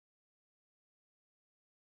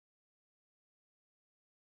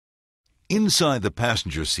Inside the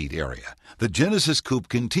passenger seat area, the Genesis Coupe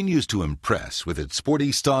continues to impress with its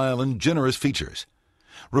sporty style and generous features.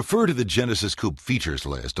 Refer to the Genesis Coupe features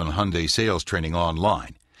list on Hyundai Sales Training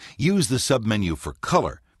online. Use the submenu for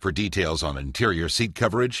Color for details on interior seat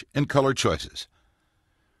coverage and color choices.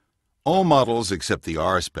 All models except the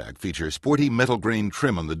R-Spec feature sporty metal grain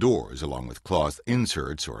trim on the doors along with cloth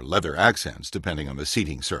inserts or leather accents depending on the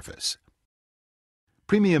seating surface.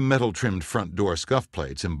 Premium metal-trimmed front door scuff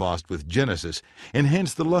plates embossed with Genesis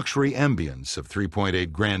enhance the luxury ambience of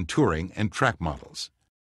 3.8 Grand Touring and Track models.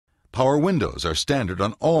 Power windows are standard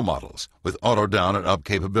on all models with auto down and up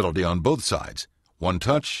capability on both sides. One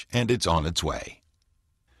touch and it's on its way.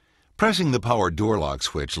 Pressing the power door lock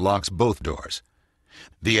switch locks both doors.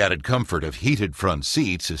 The added comfort of heated front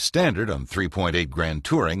seats is standard on 3.8 Grand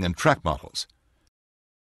Touring and Track models.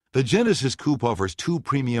 The Genesis Coupe offers two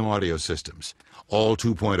premium audio systems. All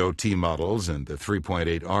 2.0T models and the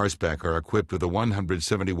 3.8 R-Spec are equipped with a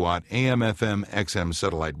 170-watt AM/FM/XM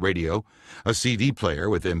satellite radio, a CD player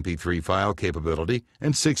with MP3 file capability,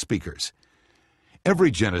 and 6 speakers.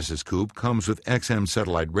 Every Genesis Coupe comes with XM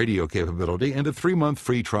satellite radio capability and a 3-month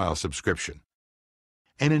free trial subscription.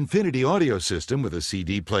 An Infinity audio system with a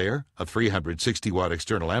CD player, a 360-watt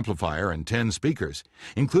external amplifier, and 10 speakers,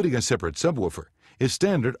 including a separate subwoofer, is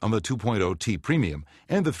standard on the 2.0T Premium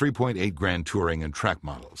and the 3.8 Grand Touring and Track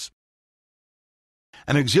models.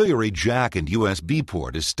 An auxiliary jack and USB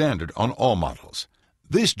port is standard on all models.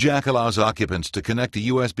 This jack allows occupants to connect a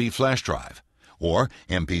USB flash drive, or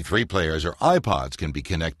MP3 players or iPods can be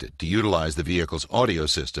connected to utilize the vehicle's audio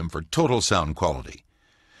system for total sound quality.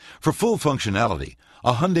 For full functionality,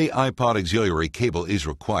 a Hyundai iPod auxiliary cable is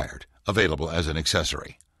required, available as an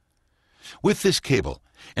accessory. With this cable,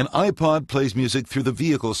 an iPod plays music through the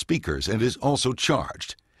vehicle's speakers and is also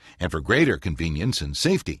charged. And for greater convenience and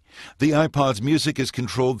safety, the iPod's music is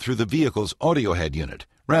controlled through the vehicle's audio head unit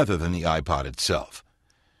rather than the iPod itself.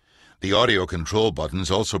 The audio control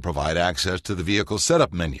buttons also provide access to the vehicle's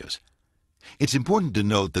setup menus. It's important to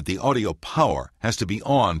note that the audio power has to be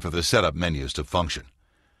on for the setup menus to function.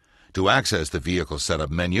 To access the vehicle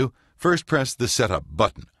setup menu, first press the Setup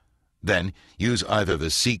button. Then, use either the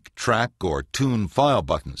Seek, Track, or Tune File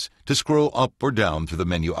buttons to scroll up or down through the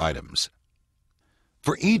menu items.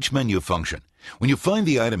 For each menu function, when you find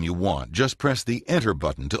the item you want, just press the Enter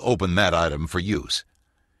button to open that item for use.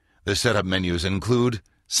 The setup menus include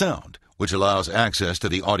Sound, which allows access to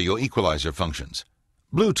the audio equalizer functions;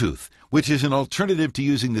 Bluetooth, which is an alternative to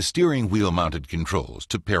using the steering wheel-mounted controls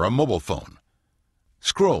to pair a mobile phone;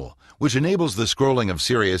 Scroll, which enables the scrolling of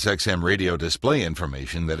Sirius XM radio display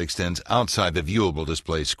information that extends outside the viewable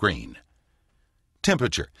display screen;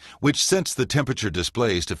 Temperature, which sets the temperature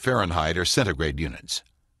displays to Fahrenheit or centigrade units;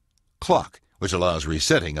 Clock, which allows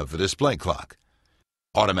resetting of the display clock;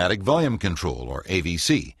 Automatic Volume Control, or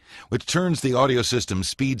AVC, which turns the audio system's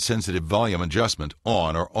speed-sensitive volume adjustment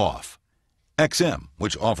on or off; XM,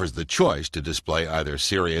 which offers the choice to display either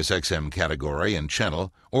Sirius XM category and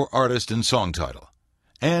channel or artist and song title;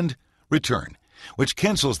 and Return, which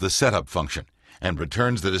cancels the setup function and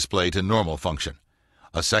returns the display to normal function.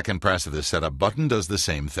 A second press of the Setup button does the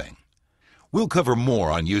same thing. We'll cover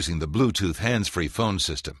more on using the Bluetooth hands-free phone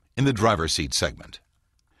system in the driver's seat segment.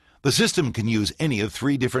 The system can use any of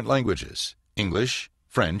 3 different languages: English,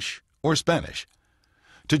 French, or Spanish.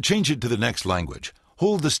 To change it to the next language,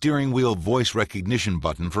 hold the steering wheel voice recognition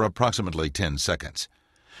button for approximately 10 seconds.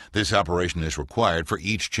 This operation is required for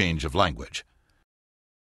each change of language.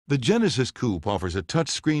 The Genesis Coupe offers a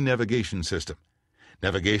touchscreen navigation system.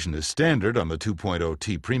 Navigation is standard on the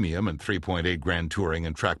 2.0T Premium and 3.8 Grand Touring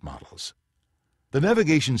and Track models. The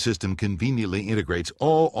navigation system conveniently integrates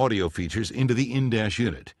all audio features into the in-dash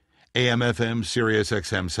unit: AM/FM, Sirius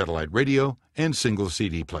XM satellite radio, and single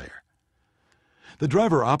CD player. The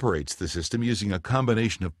driver operates the system using a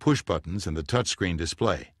combination of push buttons and the touchscreen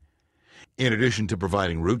display. In addition to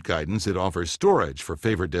providing route guidance, it offers storage for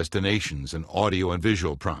favorite destinations and audio and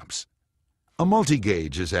visual prompts. A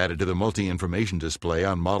multi-gauge is added to the multi-information display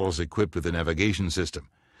on models equipped with the navigation system.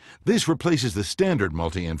 This replaces the standard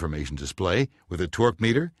multi-information display with a torque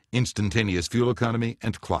meter, instantaneous fuel economy,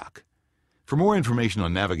 and clock. For more information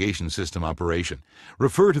on navigation system operation,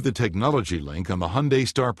 refer to the technology link on the Hyundai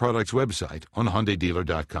Star Products website on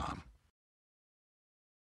HyundaiDealer.com.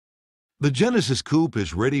 The Genesis Coupe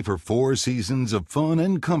is ready for 4 seasons of fun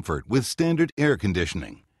and comfort with standard air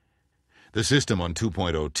conditioning. The system on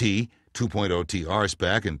 2.0T, 2.0T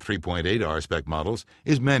R-Spec, and 3.8 R-Spec models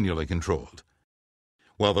is manually controlled,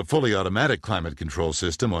 while the fully automatic climate control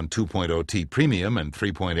system on 2.0T Premium and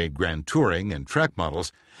 3.8 Grand Touring and Track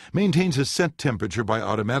models maintains a set temperature by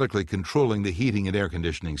automatically controlling the heating and air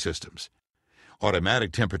conditioning systems.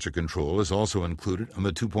 Automatic temperature control is also included on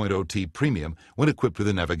the 2.0T Premium when equipped with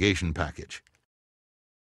a navigation package.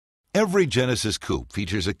 Every Genesis Coupe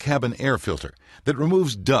features a cabin air filter that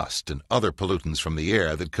removes dust and other pollutants from the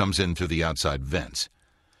air that comes in through the outside vents.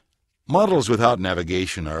 Models without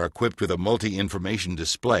navigation are equipped with a multi-information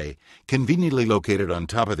display conveniently located on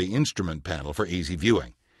top of the instrument panel for easy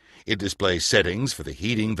viewing. It displays settings for the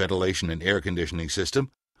heating, ventilation, and air conditioning system,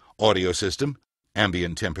 audio system,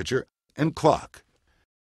 ambient temperature, and clock.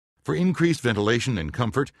 For increased ventilation and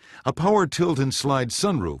comfort, a power tilt and slide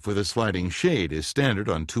sunroof with a sliding shade is standard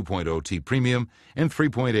on 2.0T Premium and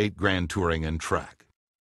 3.8 Grand Touring and Track.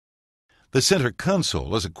 The center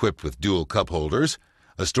console is equipped with dual cup holders,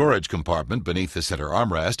 a storage compartment beneath the center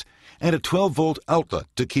armrest, and a 12-volt outlet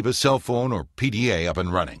to keep a cell phone or PDA up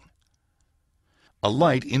and running. A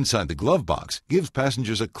light inside the glove box gives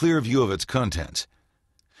passengers a clear view of its contents.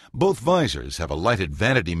 Both visors have a lighted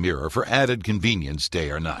vanity mirror for added convenience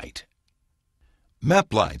day or night.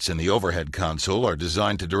 Map lights in the overhead console are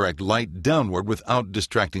designed to direct light downward without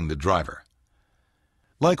distracting the driver.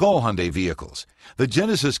 Like all Hyundai vehicles, the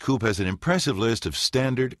Genesis Coupe has an impressive list of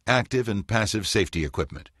standard, active, and passive safety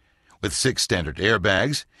equipment, with 6 standard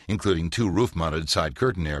airbags, including 2 roof-mounted side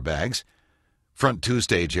curtain airbags, front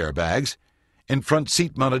 2-stage airbags, and front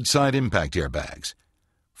seat-mounted side impact airbags,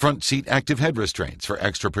 front seat active head restraints for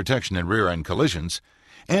extra protection in rear-end collisions,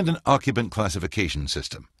 and an occupant classification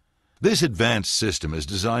system. This advanced system is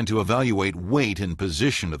designed to evaluate weight and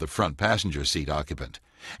position of the front passenger seat occupant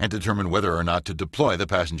and determine whether or not to deploy the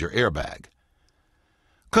passenger airbag.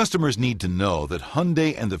 Customers need to know that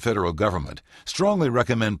Hyundai and the federal government strongly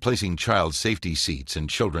recommend placing child safety seats and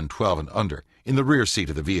children 12 and under in the rear seat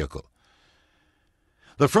of the vehicle.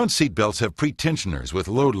 The front seat belts have pre-tensioners with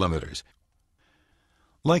load limiters.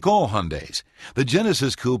 Like all Hyundais, the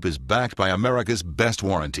Genesis Coupe is backed by America's best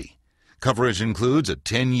warranty. Coverage includes a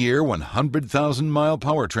 10-year, 100,000-mile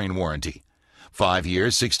powertrain warranty, 5-year,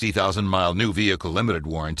 60,000-mile new vehicle limited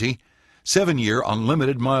warranty, 7-year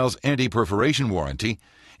unlimited miles anti-perforation warranty,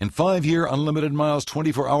 and 5-year unlimited miles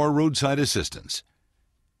 24-hour roadside assistance.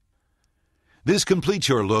 This completes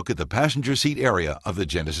your look at the passenger seat area of the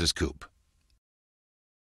Genesis Coupe.